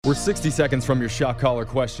We're 60 seconds from your shot caller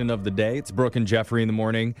question of the day. It's Brooke and Jeffrey in the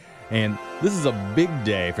morning, and this is a big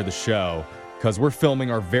day for the show because we're filming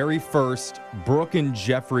our very first Brooke and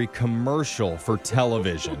Jeffrey commercial for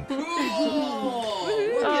television.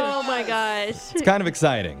 Oh my gosh. It's kind of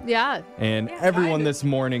exciting. Yeah. And everyone this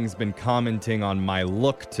morning's been commenting on my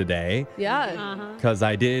look today Yeah. because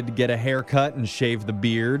I did get a haircut and shave the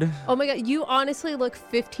beard. Oh my God. You honestly look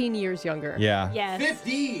 15 years younger. Yeah. Yes.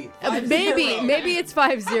 50. Maybe it's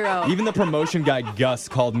 5-0. Even the promotion guy, Gus,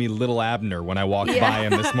 called me Little Abner when I walked by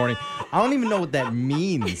him this morning. I don't even know what that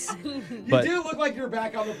means. You do look like you're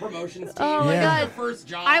back on the promotions team. Oh my Yeah. God. Your first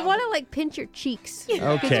job. I want to pinch your cheeks.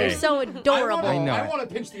 Because Okay. you're so adorable. I know. I want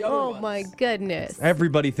to pinch the other Oh ones. my goodness.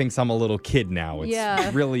 Everybody thinks I'm a little kid now. It's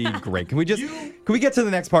Yeah. really great. Can we get to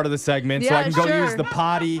the next part of the segment so I Yeah, can go sure. use the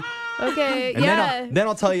potty? Okay. And yeah. then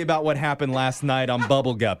I'll tell you about what happened last night on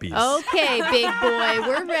Bubble Guppies. Okay, big boy.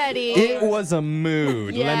 We're ready. It was a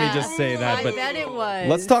mood. Let me just say that. I But bet it was.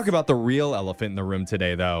 let's talk about the real elephant in the room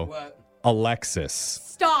today, though. What? Alexis.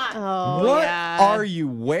 Stop. Oh, What yeah. are you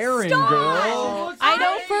wearing, girl? I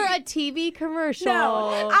know for a TV commercial.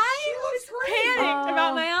 No, I was panicked Oh.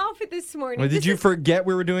 about my outfit this morning. Well, did This you is- forget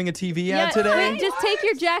we were doing a TV ad today? Just take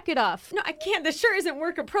your jacket off. No, I can't. The shirt isn't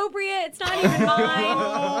work appropriate. It's not even mine.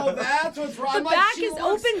 Oh, that's what's wrong. The I'm like, back she is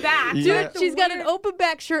looks- open back. Yeah. With the She's got an weird- open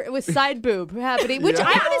back shirt with side boob happening, which Yeah.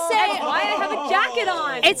 I'm going to say. That's why I have a jacket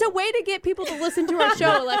on. It's a way to get people to listen to our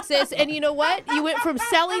show, Alexis. And you know what? You went from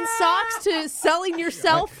selling socks to selling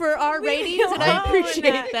yourself for our ratings, and I own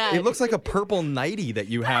appreciate that. that. It looks like a purple nightie that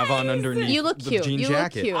you have on underneath You look the cute. jean You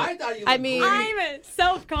jacket. look cute. I thought you I looked mean, great. I'm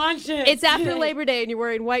self-conscious. it's after Labor Day, and you're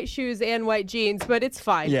wearing white shoes and white jeans, but it's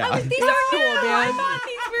fine. Yeah. These It's are cool, new. I man. thought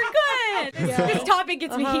these were good. This topic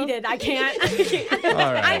gets me heated. I can't. All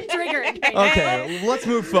right. I'm triggered. Right now. Okay, let's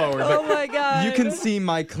move forward. Oh But my God. you can see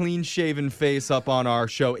my clean-shaven face up on our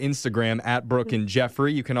show Instagram at Brooke and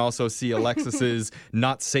Jeffrey. You can also see Alexis's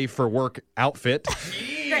not safe for work outfit.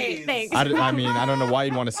 Great. Thanks. I mean, I don't know why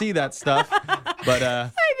you'd want to see that stuff, but I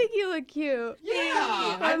think you look cute.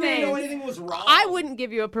 Yeah. I didn't know Thanks. anything was wrong. I wouldn't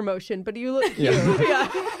give you a promotion, but you look cute. Yeah.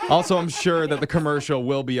 also I'm sure that the commercial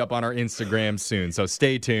will be up on our Instagram soon, so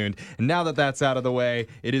stay tuned. And now that that's out of the way,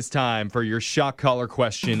 it is time for your shock collar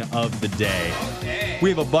question of the day. We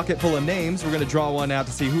have a bucket full of names. We're going to draw one out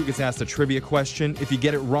to see who gets asked a trivia question. If you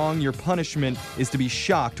get it wrong, your punishment is to be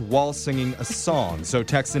shocked while singing a song. So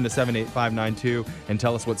text into 78592 and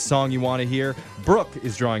tell us what song you want to hear. Brooke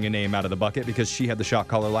is drawing a name out of the bucket because she had the shock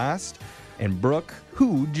collar last. And Brooke,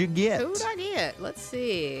 who'd you get? Who'd I get? Let's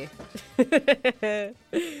see.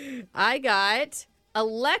 I got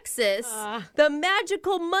Alexis, the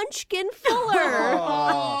magical munchkin Fuller.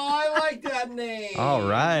 Oh, I like that name. All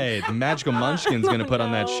right. The magical munchkin's going to put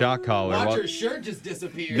on that shock collar. Watch While- her shirt just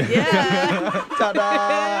disappear. Yeah.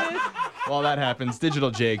 Ta-da! While that happens,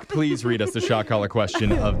 Digital Jake, please read us the shock collar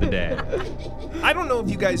question of the day. I don't know if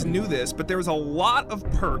you guys knew this, but there was a lot of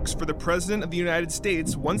perks for the President of the United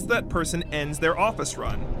States once that person ends their office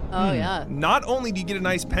run. Oh, yeah. Not only do you get a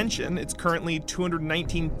nice pension, it's currently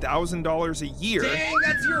 $219,000 a year. Dang,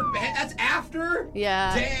 that's after?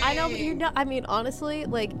 Yeah. Dang. I know, but you're not, I mean, honestly,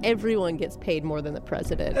 everyone gets paid more than the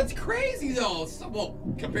president. That's crazy, though. Well,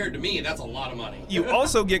 compared to me, that's a lot of money. You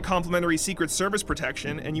also get complimentary Secret Service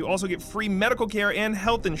protection, and you also get free medical care and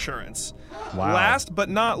health insurance. Wow. Last but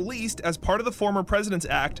not least, as part of the Former Presidents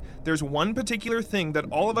Act, there's one particular thing that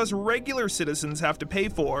all of us regular citizens have to pay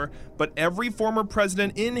for, but every former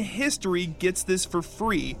president in history gets this for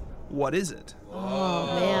free. What is it? Oh,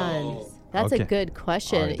 man. That's Okay. a good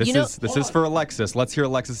question. All right, this is for Alexis. Let's hear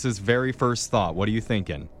Alexis's very first thought. What are you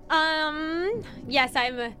thinking? Yes, I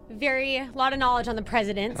have a lot of knowledge on the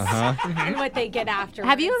presidents and what they get after.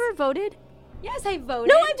 Have you ever voted? Yes, I voted.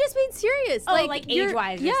 No, I'm just being serious. Oh, like you're-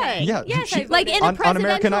 age-wise, you're Yeah. saying? Yeah, Yes, she- I Like in a on presidential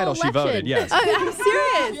American Idol, election. she voted, yes. Oh, I'm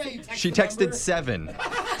serious. Yeah, you text She the texted number. 7.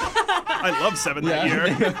 I love 7 that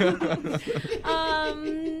year.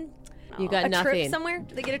 You got a nothing. trip somewhere?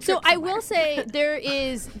 Do they get a trip So I somewhere? will say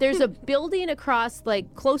there's a building across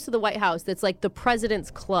close to the White House that's the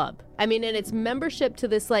President's Club. I mean, and it's membership to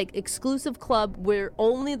this exclusive club where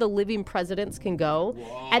only the living presidents can go.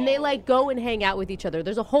 Whoa. And they go and hang out with each other.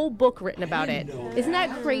 There's a whole book written about it. Isn't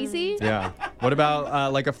that crazy? Yeah. What about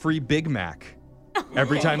a free Big Mac?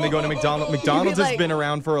 Every time they go to McDonald's. McDonald's has been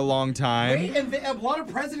around for a long time. Wait, and a lot of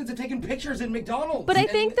presidents have taken pictures in McDonald's. But I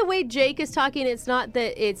think the way Jake is talking, it's not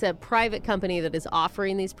that it's a private company that is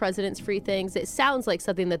offering these presidents free things. It sounds like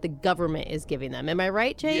something that the government is giving them. Am I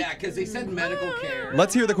right, Jake? Yeah, because they said medical care.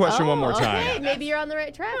 Let's hear the question one more Okay, time. maybe you're on the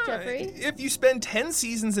right track, Jeffrey. If you spend 10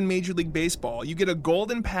 seasons in Major League Baseball, you get a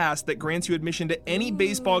golden pass that grants you admission to any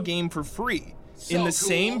baseball game for free. In the So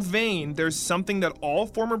same cool. vein, there's something that all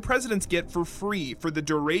former presidents get for free for the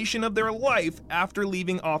duration of their life after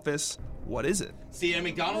leaving office. What is it? See, and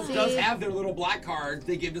McDonald's does have their little black card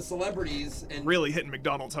they give to celebrities. And Really hitting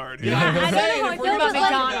McDonald's hard. yeah, I I'm don't know saying, how I if we're feel gonna about talk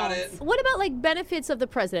about McDonald's. it. What about like benefits of the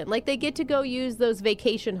president? Like they get to go use those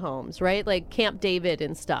vacation homes, right? Like Camp David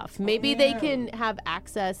and stuff. Maybe they can have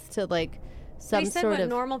access to like some They said sort what of.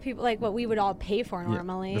 normal people, like what we would all pay for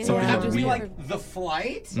normally. that's So something it that have to be we- like the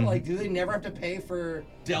flight? Like, do they never have to pay for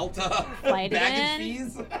Delta Flight baggage again?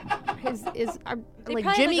 fees? They Like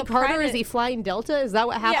probably Jimmy like a Carter, is private- he flying Delta? Is that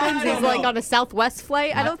what I happens? don't He's like know. on a Southwest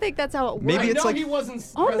flight? I don't think that's how it works. Maybe I it's know like- he wasn't.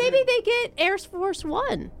 Oh, maybe president. they get Air Force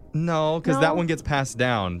One. No, because No? that one gets passed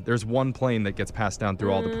down. There's one plane that gets passed down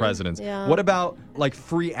through all the presidents. yeah. What about like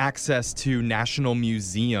free access to national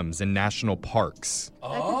museums and national parks?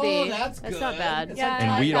 Oh, could be. that's That's good. not bad. It's Yeah. like-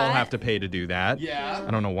 And like we'd all that. have to pay to do that. Yeah.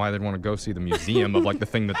 I don't know why they'd want to go see the museum of like the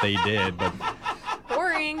thing that they did, but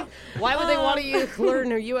Boring. Why would they want to learn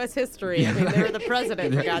their U.S. history? I mean, they're the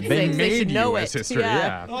president, for God's they sakes. made They should know U.S. it. history.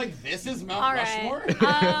 Yeah. Like, this is Mount All right.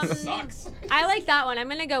 Rushmore? Sucks. I like that one. I'm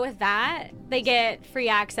going to go with that. They get free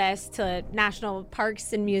access to national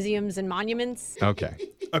parks and museums and monuments. Okay.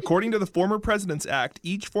 According to the Former Presidents Act,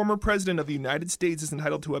 each former president of the United States is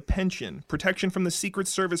entitled to a pension, protection from the Secret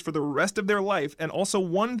Service for the rest of their life, and also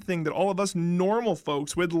one thing that all of us normal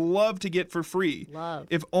folks would love to get for free. Love.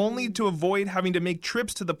 If only to avoid having to make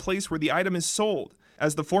trips to the place where the item is sold.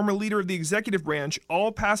 As the former leader of the executive branch,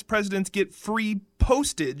 all past presidents get free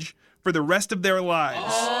postage for the rest of their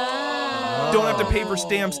lives. Don't have to pay for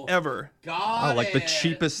stamps ever. Got Oh, like the it.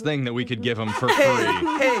 cheapest thing that we could give them for free.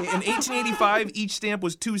 Hey, in 1885, each stamp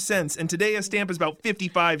was 2 cents, and today a stamp is about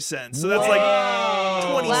 55 cents. So that's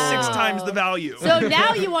like 26 times the value. So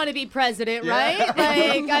now you want to be president, right? Like,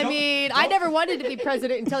 I mean, I never wanted to be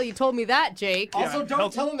president until you told me that, Jake. Also, Yeah, don't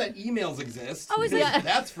help. tell them that emails exist. Oh, is because it?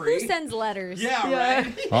 That's free. Who sends letters? Yeah,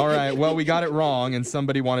 right. All right. Well, we got it wrong, and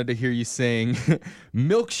somebody wanted to hear you sing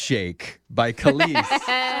 "Milkshake" by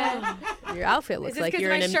Khalees. Your outfit looks Is this like 'cause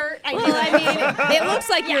you're my in a. shirt? I Well, know. I mean, it looks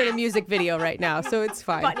like you're in a music video right now, so it's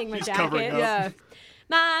fine. Buttoning my She's covering jacket. up. Yeah.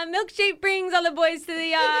 My milkshake brings all the boys to the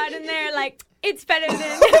yard, and they're like, it's better than. Yeah,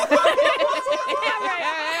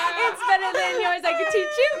 right. It's better than yours. I could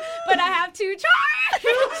teach you, but I have to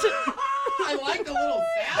charge. I like the little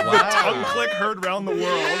sound. Tongue click heard round the world. Yeah,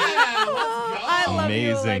 I let's go. love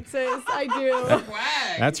you, Amazing. Alexis. I do.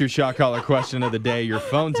 Swag. That's your shot caller question of the day. Your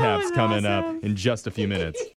phone tap's was coming awesome. up in just a few minutes.